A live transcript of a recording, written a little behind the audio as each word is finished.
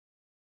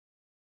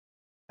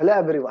Hello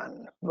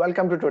everyone,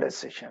 welcome to today's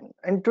session.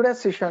 In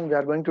today's session, we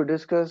are going to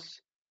discuss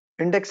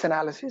index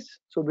analysis.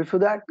 So before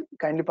that,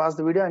 kindly pause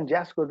the video and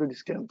just go to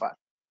disclaimer part.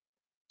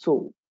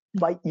 So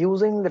by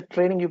using the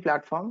TradingView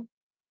platform,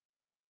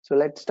 so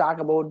let's talk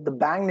about the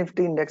Bank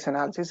Nifty index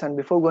analysis. And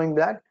before going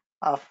that,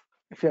 uh,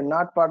 if you're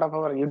not part of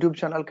our YouTube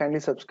channel, kindly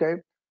subscribe.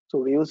 So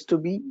we used to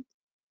be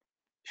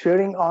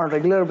sharing on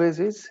regular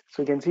basis.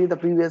 So you can see the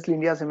previously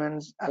India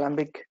Cements,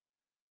 Alembic,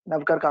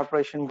 Navkar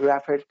Corporation,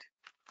 Graphite,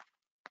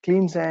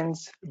 Clean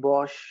Science,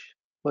 Bosch,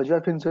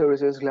 Bajaj Fin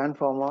Services, Gland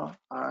Pharma,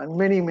 and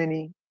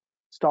many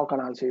stock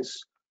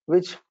analysis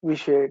which we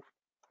shared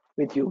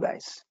with you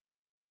guys.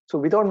 So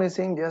without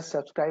missing, just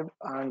subscribe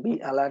and be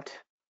alert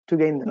to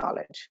gain the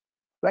knowledge,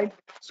 right?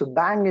 So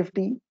Bank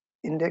Nifty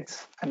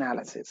index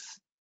analysis.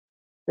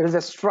 There is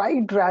a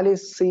straight rally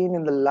seen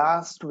in the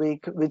last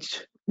week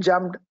which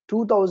jumped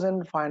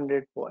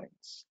 2,500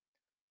 points.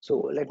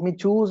 So let me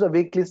choose a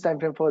weekly time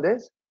frame for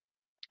this,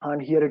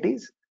 and here it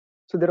is.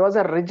 So there was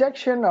a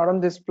rejection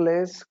around this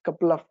place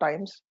couple of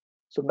times.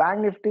 So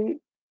Bank Nifty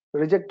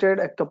rejected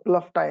a couple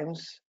of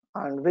times,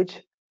 and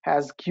which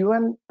has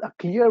given a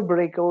clear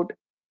breakout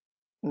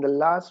in the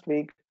last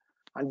week,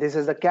 and this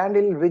is the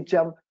candle which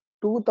jumped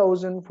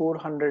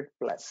 2,400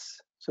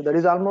 plus. So that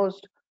is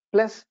almost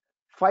plus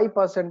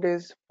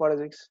 5% for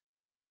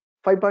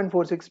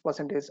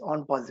 5.46%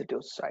 on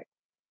positive side,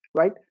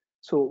 right?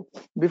 So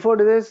before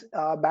this,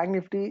 Bank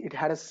Nifty, it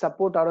had a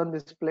support around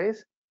this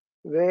place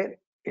where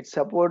it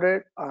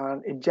supported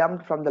and it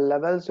jumped from the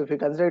level. So if you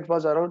consider, it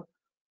was around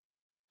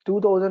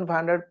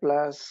 2,500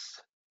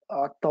 plus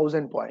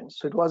 1,000 points.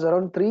 So it was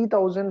around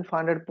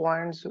 3,500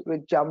 points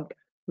which jumped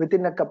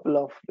within a couple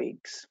of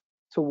weeks.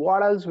 So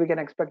what else we can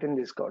expect in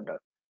this quarter?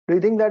 Do you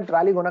think that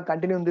rally gonna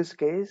continue in this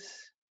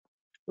case,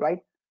 right?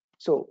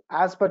 So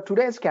as per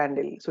today's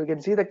candle, so you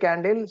can see the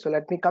candle. So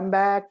let me come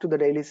back to the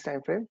daily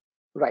time frame,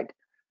 right?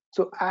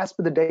 So as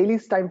per the daily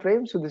time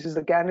frame, so this is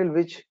the candle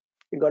which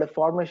we got a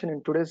formation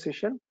in today's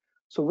session,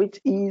 so which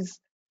is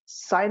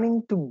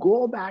signing to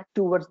go back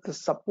towards the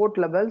support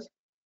levels.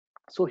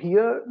 So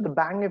here the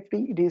Bank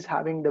Nifty, it is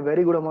having the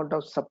very good amount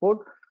of support.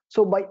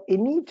 So by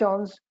any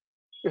chance,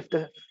 if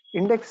the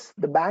index,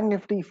 the Bank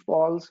Nifty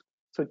falls,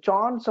 so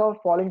chance of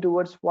falling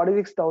towards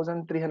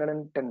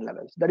 46,310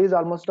 levels, that is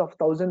almost of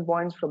 1,000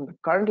 points from the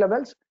current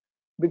levels,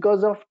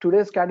 because of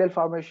today's candle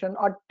formation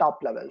at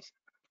top levels.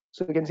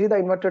 So you can see the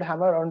inverted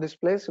hammer on this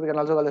place. We can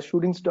also call the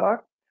shooting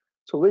star,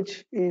 so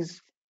which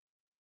is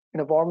in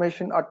a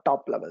formation at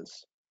top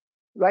levels,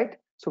 right?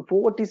 So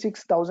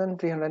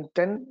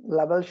 46,310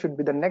 level should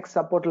be the next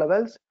support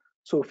levels.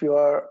 So if you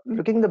are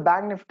looking the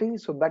Bank Nifty,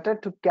 so better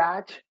to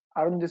catch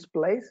around this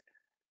place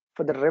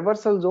for the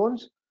reversal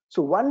zones.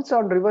 So once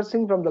on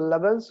reversing from the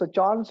levels, so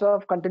chance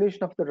of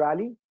continuation of the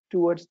rally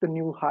towards the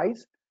new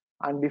highs.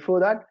 And before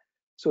that,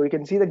 so you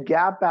can see the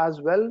gap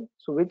as well,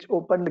 so which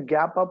opened the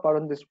gap up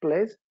around this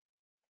place.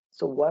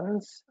 So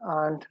once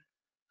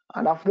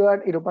and after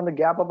that, it opened the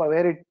gap up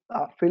where it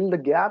filled the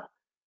gap.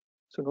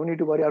 So no need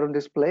to worry around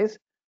this place.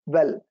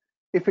 Well,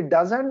 if it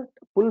doesn't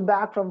pull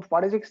back from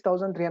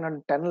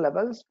 46,310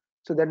 levels,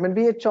 so there may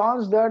be a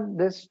chance that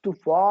this to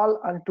fall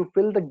and to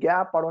fill the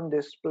gap around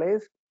this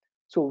place,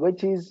 so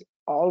which is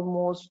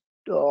almost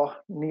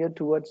near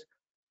towards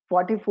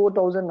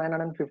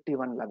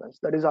 44,951 levels.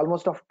 That is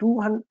almost of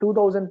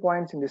 2,000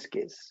 points in this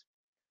case,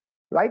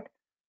 right?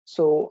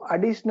 So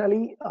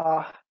additionally,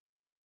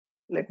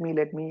 let me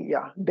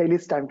yeah, daily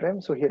time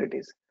frame. So here it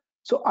is.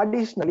 So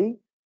additionally,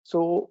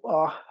 so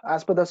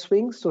as per the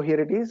swings, so here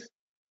it is.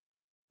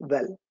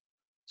 Well,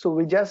 so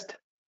we just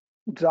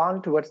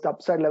drawn towards the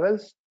upside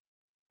levels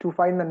to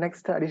find the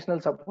next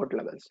additional support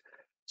levels.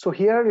 So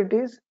here it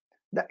is.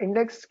 The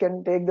index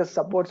can take the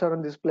supports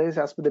around this place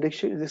as per the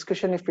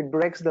discussion. If it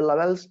breaks the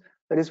levels,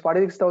 that is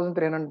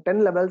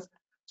 46,310 levels,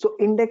 so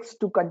index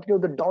to continue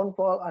the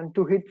downfall and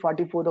to hit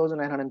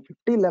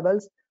 44,950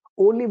 levels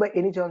only by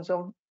any chance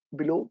of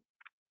below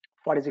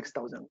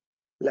 46,000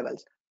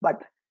 levels.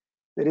 But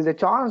there is a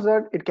chance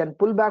that it can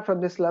pull back from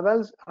these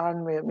levels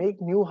and may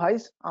make new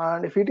highs.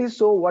 And if it is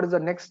so, what is the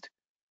next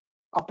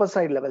upper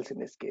side levels in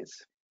this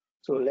case?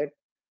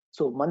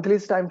 So monthly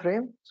time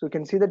frame, so you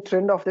can see the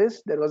trend of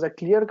this. There was a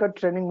clear cut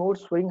trending mode,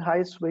 swing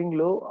high, swing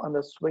low on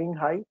the swing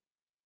high.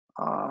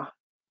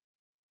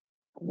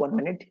 1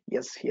 minute,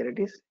 yes, here it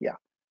is. Yeah,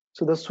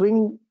 so the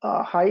swing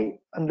high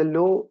and the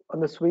low on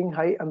the swing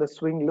high and the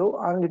swing low,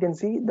 and you can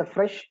see the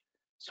fresh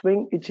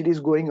swing which it is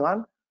going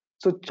on.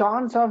 So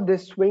chance of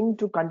this swing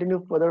to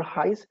continue further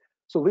highs,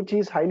 so which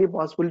is highly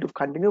possible to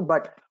continue.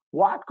 But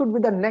what could be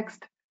the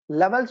next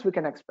levels we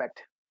can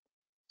expect?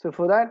 So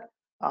for that,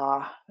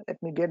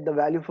 let me get the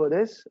value for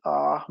this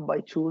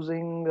by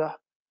choosing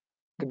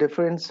the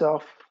difference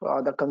of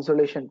the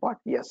consolidation part.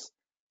 Yes,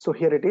 so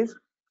here it is.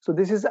 So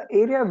this is the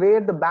area where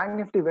the Bank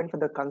Nifty went for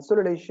the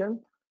consolidation.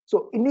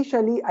 So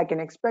initially I can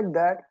expect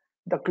that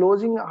the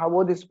closing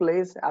above this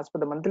place as per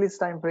the monthly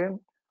time frame,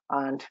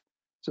 and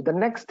so the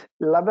next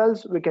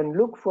levels we can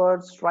look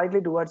for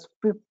slightly towards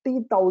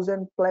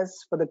 50,000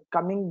 plus for the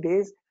coming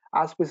days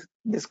as per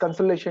this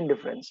consolidation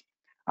difference.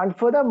 And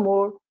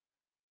furthermore,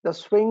 the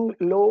swing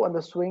low and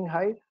the swing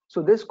high.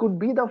 So this could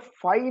be the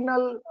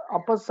final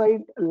upper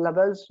side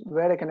levels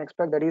where I can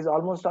expect, that is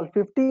almost all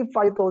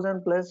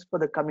 55,000 plus for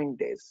the coming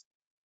days,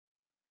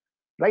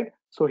 right?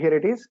 So here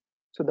it is.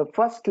 So the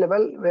first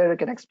level where I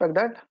can expect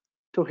that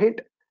to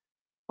hit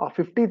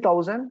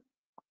 50,000,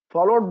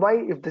 followed by,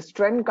 if this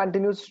trend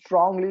continues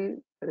strongly,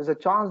 there is a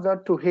chance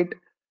that to hit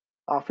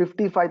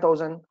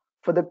 55,000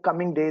 for the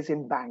coming days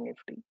in Bank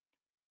Nifty,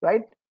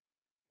 right?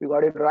 We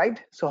got it right.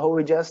 So how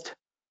we just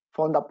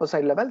found the upper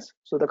side levels.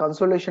 So the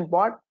consolidation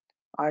part,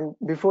 and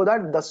before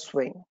that the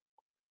swing.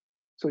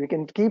 So you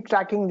can keep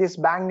tracking this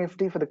Bank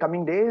Nifty for the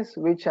coming days,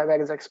 which I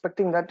was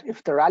expecting that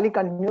if the rally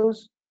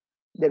continues,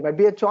 there might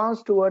be a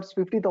chance towards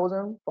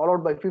 50,000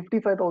 followed by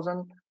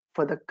 55,000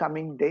 for the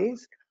coming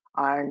days.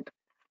 And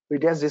we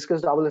just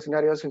discussed all the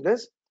scenarios in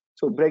this.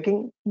 So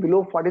breaking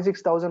below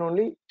 46,000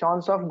 only,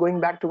 chance of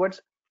going back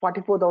towards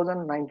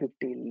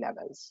 44,950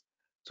 levels.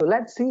 So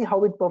let's see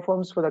how it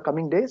performs for the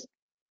coming days.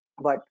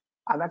 But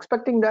I'm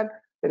expecting that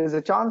there is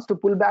a chance to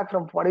pull back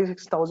from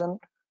 46,000,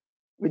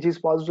 which is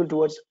possible,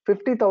 towards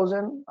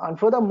 50,000, and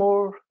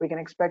furthermore we can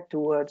expect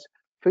towards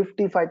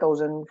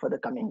 55,000 for the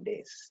coming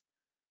days.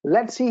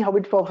 Let's see how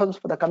it performs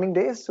for the coming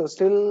days. So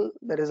still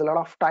there is a lot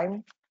of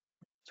time,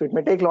 so it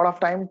may take a lot of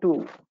time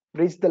to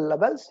reach the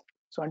levels.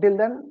 So until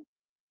then,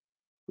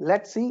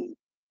 let's see,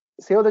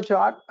 save the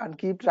chart and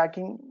keep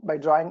tracking by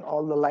drawing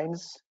all the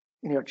lines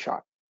in your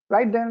chart.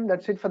 Right, then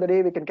that's it for the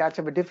day. We can catch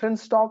up a different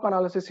stock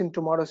analysis in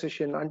tomorrow's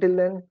session. Until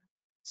then,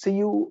 see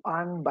you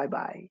and bye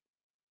bye.